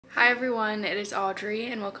Hi everyone, it is Audrey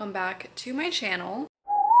and welcome back to my channel.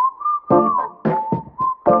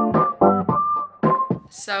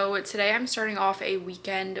 So today I'm starting off a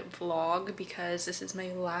weekend vlog because this is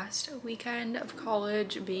my last weekend of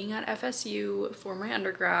college being at FSU for my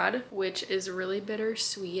undergrad, which is really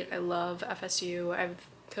bittersweet. I love FSU. I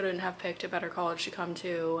couldn't have picked a better college to come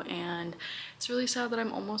to, and it's really sad that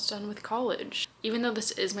I'm almost done with college. Even though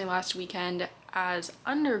this is my last weekend as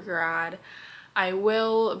undergrad, I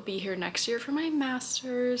will be here next year for my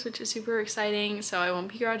master's, which is super exciting. So I won't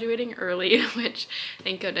be graduating early, which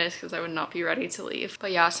thank goodness, because I would not be ready to leave.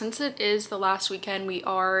 But yeah, since it is the last weekend, we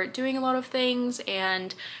are doing a lot of things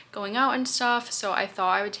and going out and stuff. So I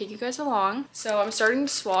thought I would take you guys along. So I'm starting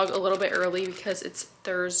this vlog a little bit early because it's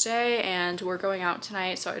Thursday and we're going out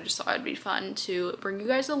tonight. So I just thought it'd be fun to bring you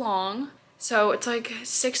guys along. So it's like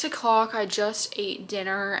 6 o'clock. I just ate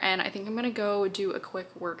dinner and I think I'm gonna go do a quick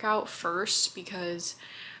workout first because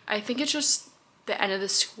I think it's just the end of the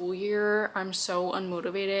school year. I'm so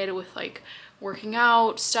unmotivated with like working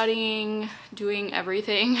out, studying, doing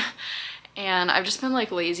everything. And I've just been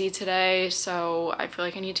like lazy today. So I feel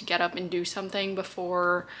like I need to get up and do something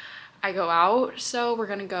before I go out. So we're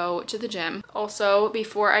gonna go to the gym. Also,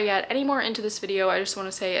 before I get any more into this video, I just want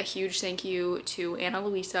to say a huge thank you to Ana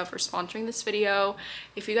Luisa for sponsoring this video.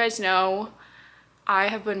 If you guys know, I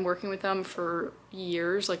have been working with them for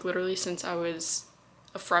years, like literally since I was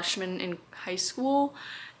a freshman in high school,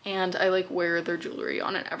 and I like wear their jewelry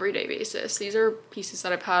on an everyday basis. These are pieces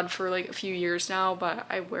that I've had for like a few years now, but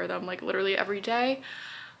I wear them like literally every day.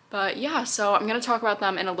 But yeah, so I'm gonna talk about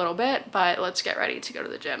them in a little bit, but let's get ready to go to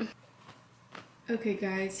the gym. Okay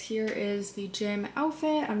guys, here is the gym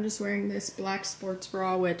outfit. I'm just wearing this black sports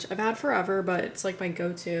bra, which I've had forever, but it's like my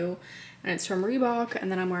go-to, and it's from Reebok.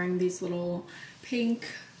 And then I'm wearing these little pink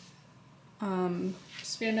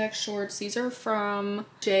spandex shorts. These are from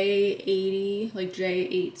J80, like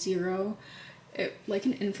J80. Like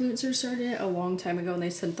an influencer started it a long time ago and they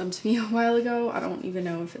sent them to me a while ago. I don't even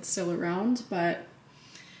know if it's still around, but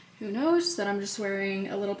who knows. Then I'm just wearing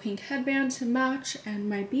a little pink headband to match and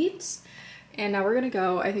my Beats. And now we're gonna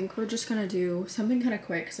go. I think we're just gonna do something kind of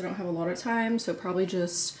quick because I don't have a lot of time. So probably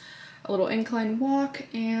just a little incline walk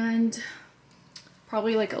and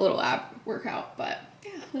probably like a little ab workout. But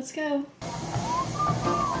yeah, let's go.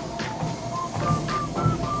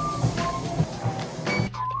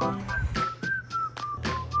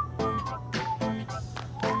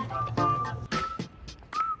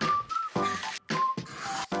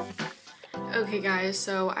 Okay guys,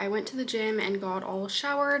 so I went to the gym and got all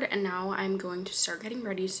showered and now I'm going to start getting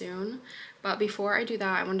ready soon. But before I do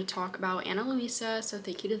that, I wanted to talk about Ana Luisa, so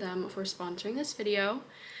thank you to them for sponsoring this video.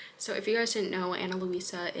 So if you guys didn't know, Ana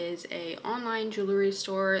Luisa is an online jewelry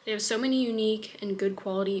store. They have so many unique and good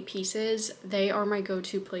quality pieces. They are my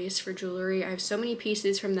go-to place for jewelry. I have so many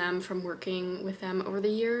pieces from them from working with them over the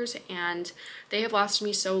years, and they have lasted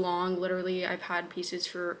me so long. Literally, I've had pieces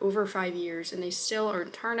for over 5 years and they still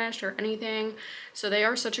aren't tarnished or anything. So they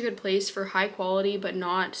are such a good place for high quality but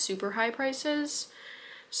not super high prices.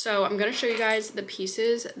 So I'm gonna show you guys the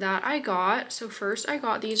pieces that I got. So first I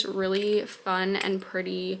got these really fun and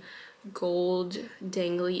pretty gold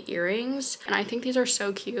dangly earrings, and I think these are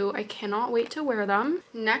so cute. I cannot wait to wear them.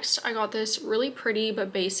 Next I got this really pretty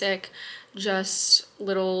but basic just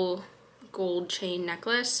little gold chain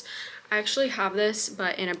necklace. I actually have this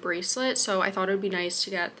but in a bracelet, so I thought it would be nice to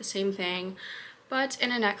get the same thing but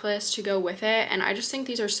in a necklace to go with it, and I just think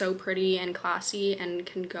these are so pretty and classy and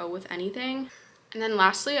can go with anything. And then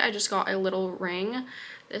lastly, I just got a little ring.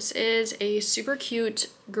 This is a super cute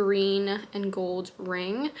green and gold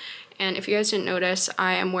ring. And if you guys didn't notice,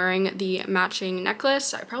 I am wearing the matching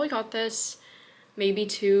necklace. I probably got this maybe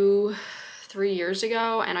 2-3 years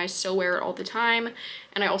ago and I still wear it all the time.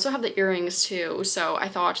 And I also have the earrings too. So I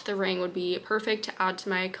thought the ring would be perfect to add to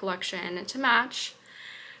my collection to match.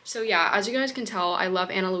 So yeah, as you guys can tell, I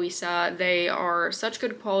love Ana Luisa. They are such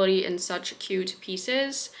good quality and such cute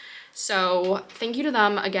pieces. So thank you to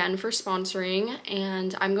them again for sponsoring,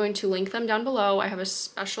 and I'm going to link them down below. I have a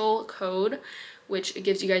special code which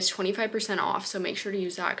gives you guys 25% off, so make sure to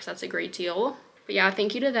use that because that's a great deal. But yeah,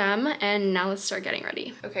 thank you to them, and now let's start getting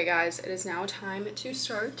ready. Okay guys, it is now time to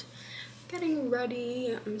start getting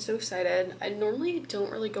ready. I'm so excited. I normally don't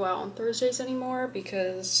really go out on Thursdays anymore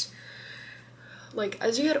because like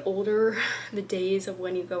as you get older, the days of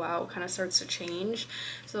when you go out kind of starts to change.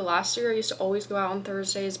 So last year I used to always go out on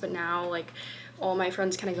Thursdays, but now like all my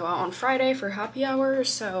friends kind of go out on Friday for happy hour.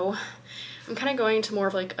 So I'm kind of going to more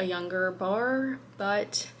of like a younger bar,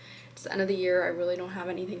 but it's the end of the year. I really don't have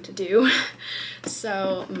anything to do.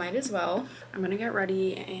 So might as well. I'm gonna get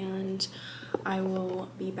ready and I will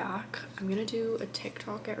be back. I'm gonna do a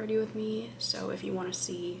TikTok get ready with me, so if you want to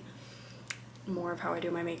see more of how I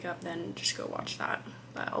do my makeup, then just go watch that,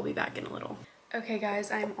 but I'll be back in a little. Okay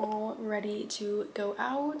guys, I'm all ready to go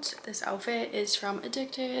out. This outfit is from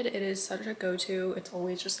Addicted. It is such a go-to. It's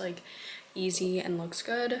always just like easy and looks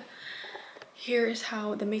good. Here's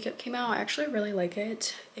how the makeup came out. I actually really like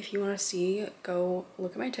it. If you want to see, go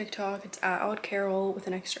look at my TikTok. It's at @Carol with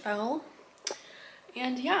an extra L.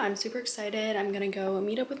 And yeah, I'm super excited. I'm gonna go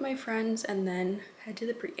meet up with my friends and then head to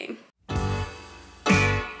the pregame.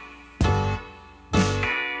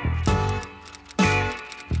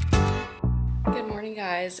 Good morning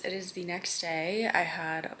guys, it is the next day. I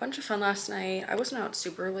had a bunch of fun last night. I wasn't out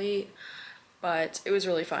super late, but it was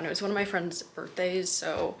really fun. It was one of my friend's birthdays,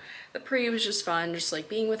 so the pre was just fun, just like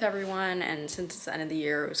being with everyone. And since it's the end of the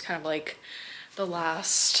year, it was kind of like the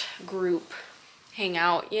last group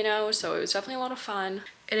hangout, you know, so it was definitely a lot of fun.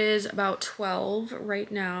 It is about 12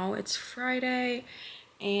 right now. It's Friday,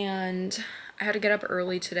 and I had to get up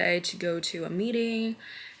early today to go to a meeting,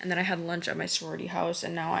 and then I had lunch at my sorority house,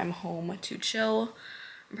 and now I'm home to chill.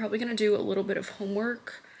 I'm probably gonna do a little bit of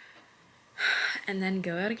homework and then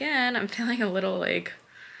go out again. I'm feeling a little like,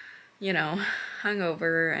 you know,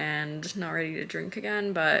 hungover and not ready to drink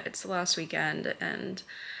again, but it's the last weekend, and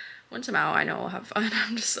once I'm out, I know I'll have fun.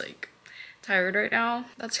 I'm just like tired right now.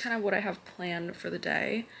 That's kind of what I have planned for the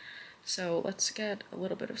day. So let's get a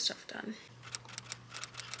little bit of stuff done.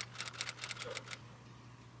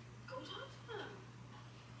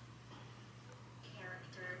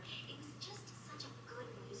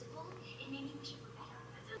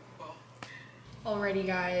 Alrighty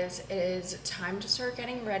guys, it is time to start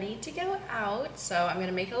getting ready to go out. So I'm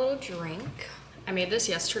gonna make a little drink. I made this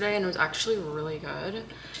yesterday and it was actually really good.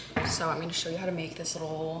 So I'm gonna show you how to make this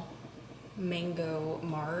little mango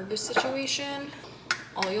marg situation.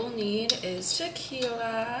 All you'll need is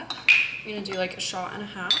tequila. I'm gonna do like 1.5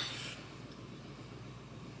 shots.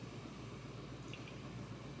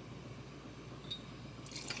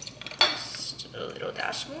 Just a little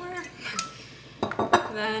dash more.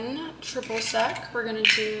 Then triple sec, we're gonna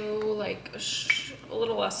do like a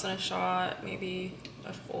little less than a shot, maybe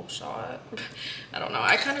a full shot. I don't know,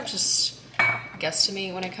 I kind of just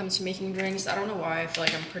guesstimate when it comes to making drinks. I don't know why, I feel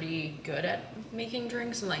like I'm pretty good at making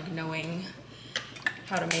drinks and like knowing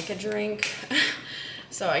how to make a drink.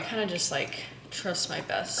 So I kind of just like trust my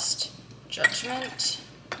best judgment.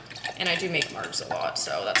 And I do make margs a lot,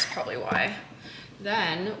 so that's probably why.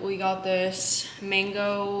 Then we got this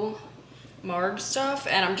mango marg stuff,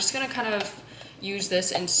 and I'm just gonna kind of use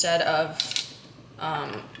this instead of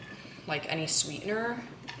like any sweetener.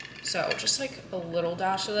 So just like a little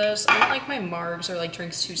dash of this. I don't like my margs or like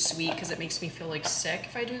drinks too sweet because it makes me feel like sick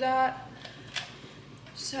if I do that.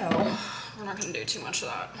 So we're not gonna do too much of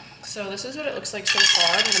that. So this is what it looks like so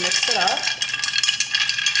far. I'm gonna mix it up.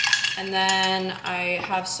 And then I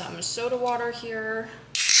have some soda water here.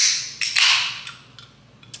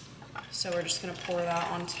 So we're just gonna pour that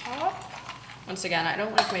on top. Once again, I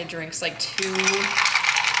don't like my drinks like too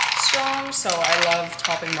strong, so I love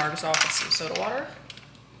topping margs off with some soda water.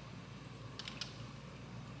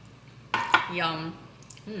 Yum.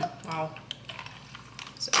 Wow.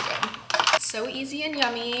 So good. So easy and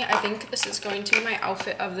yummy. I think this is going to be my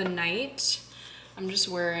outfit of the night. I'm just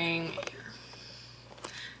wearing,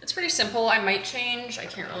 it's pretty simple. I might change. I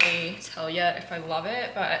can't really tell yet if I love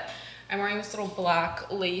it, but I'm wearing this little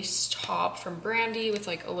black lace top from Brandy with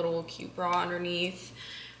like a little cute bra underneath,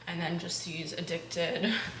 and then just these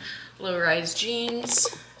Addicted low-rise jeans.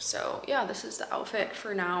 So yeah, this is the outfit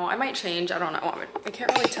for now. I might change, I don't know. I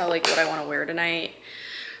can't really tell like what I want to wear tonight.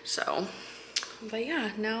 So, but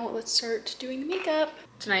yeah, now let's start doing the makeup.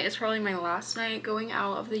 Tonight is probably my last night going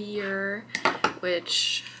out of the year,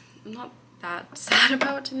 which I'm not that sad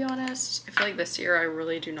about, to be honest. I feel like this year I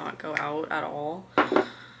really do not go out at all.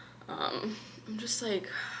 I'm just like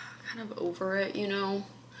kind of over it, you know,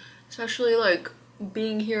 especially like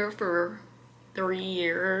being here for 3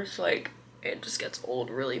 years, like it just gets old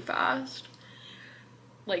really fast,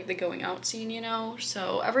 like the going out scene, you know.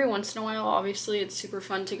 So every once in a while, obviously it's super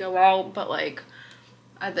fun to go out, but like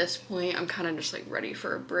at this point I'm kind of just like ready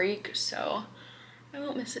for a break, so I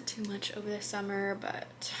won't miss it too much over the summer.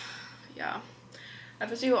 But yeah,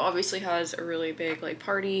 FSU obviously has a really big like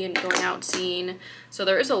party and going out scene, so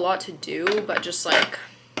there is a lot to do, but just like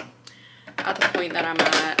at the point that I'm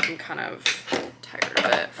at, I'm kind of tired of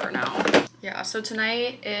it for now. Yeah, so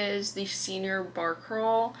tonight is the senior bar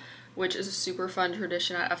crawl, which is a super fun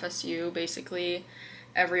tradition at FSU. Basically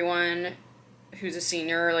everyone who's a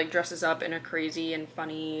senior, like dresses up in a crazy and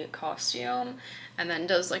funny costume and then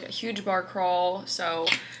does like a huge bar crawl. So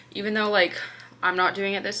even though like I'm not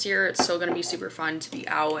doing it this year, it's still gonna be super fun to be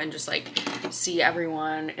out and just like see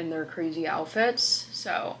everyone in their crazy outfits.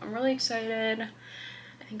 So I'm really excited.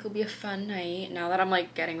 I think it'll be a fun night. Now that I'm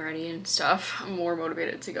like getting ready and stuff, I'm more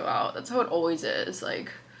motivated to go out. That's how it always is.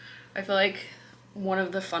 Like, I feel like one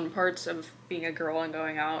of the fun parts of being a girl and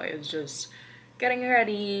going out is just getting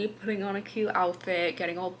ready, putting on a cute outfit,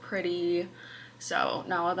 getting all pretty. So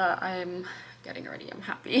now that I'm getting ready, I'm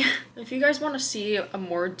happy. If you guys want to see a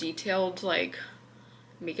more detailed like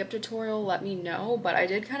makeup tutorial, let me know, but I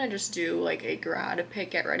did kind of just do like a grad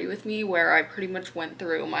pick get ready with me where I pretty much went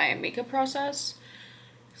through my makeup process.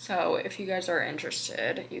 So if you guys are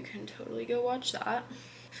interested, you can totally go watch that.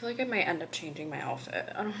 I feel like I might end up changing my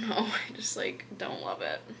outfit. I don't know, I just like don't love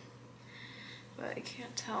it, but I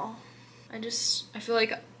can't tell. I feel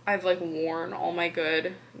like I've like worn all my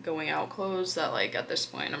good going out clothes that like at this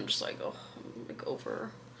point I'm just like, oh, I'm like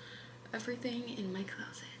over everything in my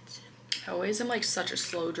closet. I always am like such a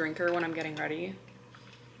slow drinker when I'm getting ready,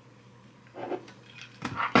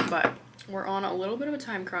 but we're on a little bit of a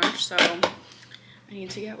time crunch, so I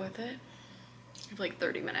need to get with it. I have like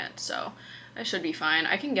 30 minutes, so I should be fine.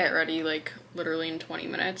 I can get ready like literally in 20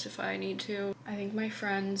 minutes if I need to. I think my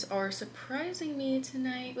friends are surprising me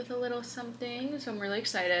tonight with a little something, so I'm really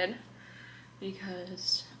excited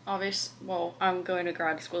because well, I'm going to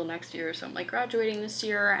grad school next year, so I'm like graduating this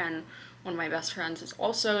year, and one of my best friends is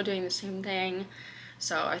also doing the same thing,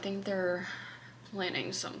 so I think they're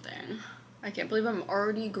planning something. I can't believe I'm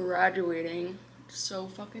already graduating. It's so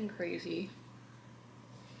fucking crazy.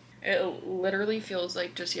 It literally feels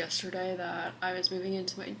like just yesterday that I was moving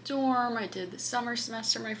into my dorm. I did the summer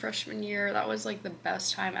semester my freshman year. That was like the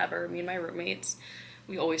best time ever. Me and my roommates,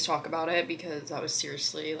 we always talk about it because that was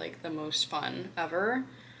seriously like the most fun ever.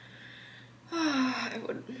 I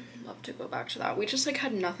would love to go back to that. We just like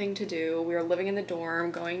had nothing to do. We were living in the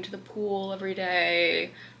dorm, going to the pool every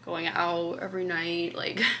day, going out every night.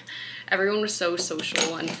 Like everyone was so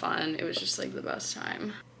social and fun. It was just like the best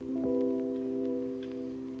time.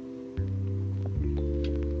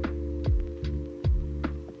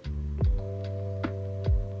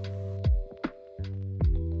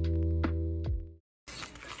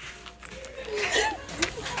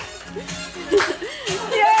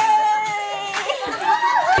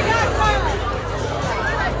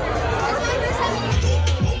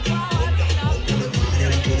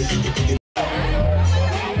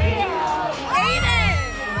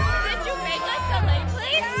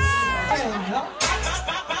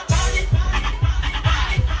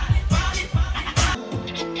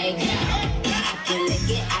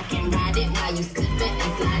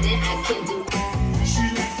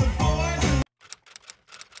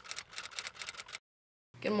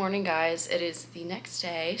 Good morning, guys. It is the next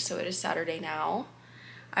day, so it is Saturday now.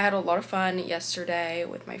 I had a lot of fun yesterday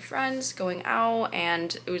with my friends going out,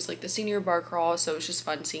 and it was like the senior bar crawl, so it was just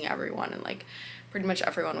fun seeing everyone, and like pretty much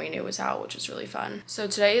everyone we knew was out, which was really fun. So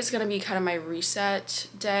today is gonna be kind of my reset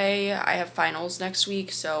day. I have finals next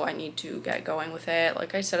week, so I need to get going with it.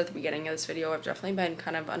 Like I said at the beginning of this video, I've definitely been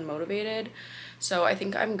kind of unmotivated, so I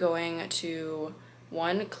think I'm going to,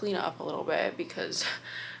 one, clean up a little bit because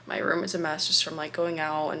my room is a mess just from like going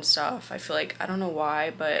out and stuff. I feel like, I don't know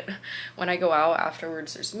why, but when I go out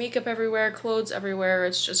afterwards, there's makeup everywhere, clothes everywhere.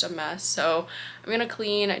 It's just a mess. So I'm gonna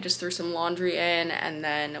clean. I just threw some laundry in, and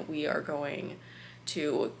then we are going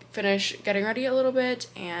to finish getting ready a little bit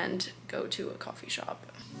and go to a coffee shop.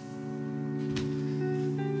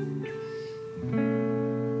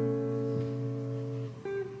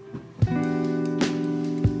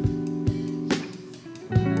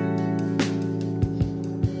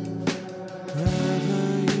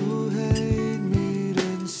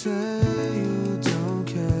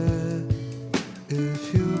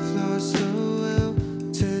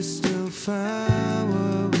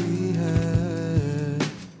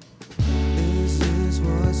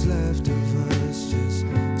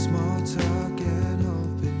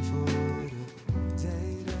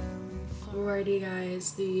 Alrighty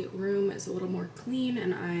guys, the room is a little more clean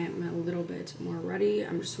and I am a little bit more ready.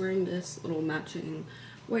 I'm just wearing this little matching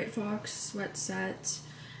White Fox sweat set,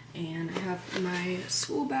 and I have my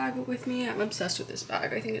school bag with me. I'm obsessed with this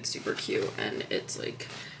bag. I think it's super cute and it's like,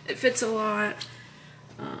 it fits a lot.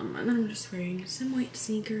 And then I'm just wearing some white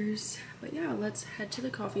sneakers. But yeah, let's head to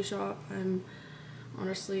the coffee shop. I'm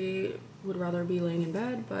honestly would rather be laying in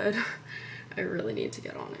bed, but I really need to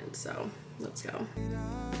get on it, so let's go.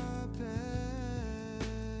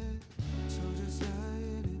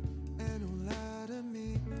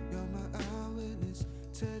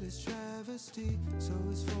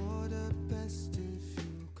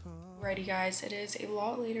 Alrighty guys, it is a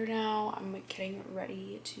lot later now. I'm getting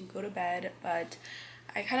ready to go to bed, but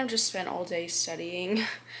I kind of just spent all day studying.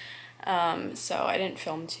 So I didn't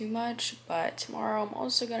film too much, but tomorrow I'm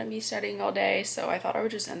also going to be studying all day, so I thought I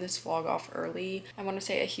would just end this vlog off early. I want to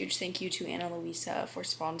say a huge thank you to Ana Luisa for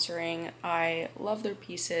sponsoring. I love their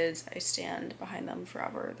pieces. I stand behind them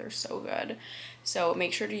forever. They're so good. So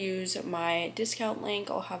make sure to use my discount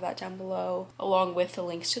link. I'll have that down below, along with the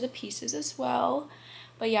links to the pieces as well.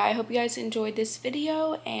 But yeah, I hope you guys enjoyed this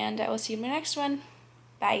video, and I will see you in my next one.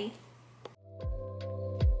 Bye!